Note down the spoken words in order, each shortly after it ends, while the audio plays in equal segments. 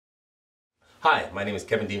Hi, my name is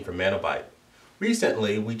Kevin Dean from Manobite.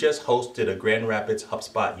 Recently, we just hosted a Grand Rapids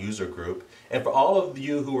HubSpot user group, and for all of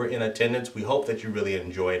you who were in attendance, we hope that you really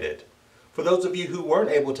enjoyed it. For those of you who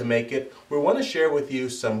weren't able to make it, we want to share with you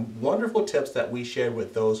some wonderful tips that we shared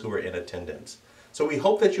with those who were in attendance. So we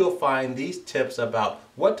hope that you'll find these tips about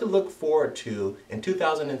what to look forward to in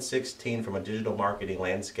 2016 from a digital marketing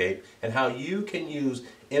landscape and how you can use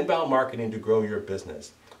inbound marketing to grow your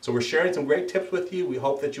business. So we're sharing some great tips with you. We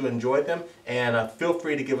hope that you enjoyed them, and feel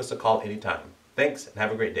free to give us a call anytime. Thanks and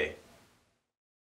have a great day.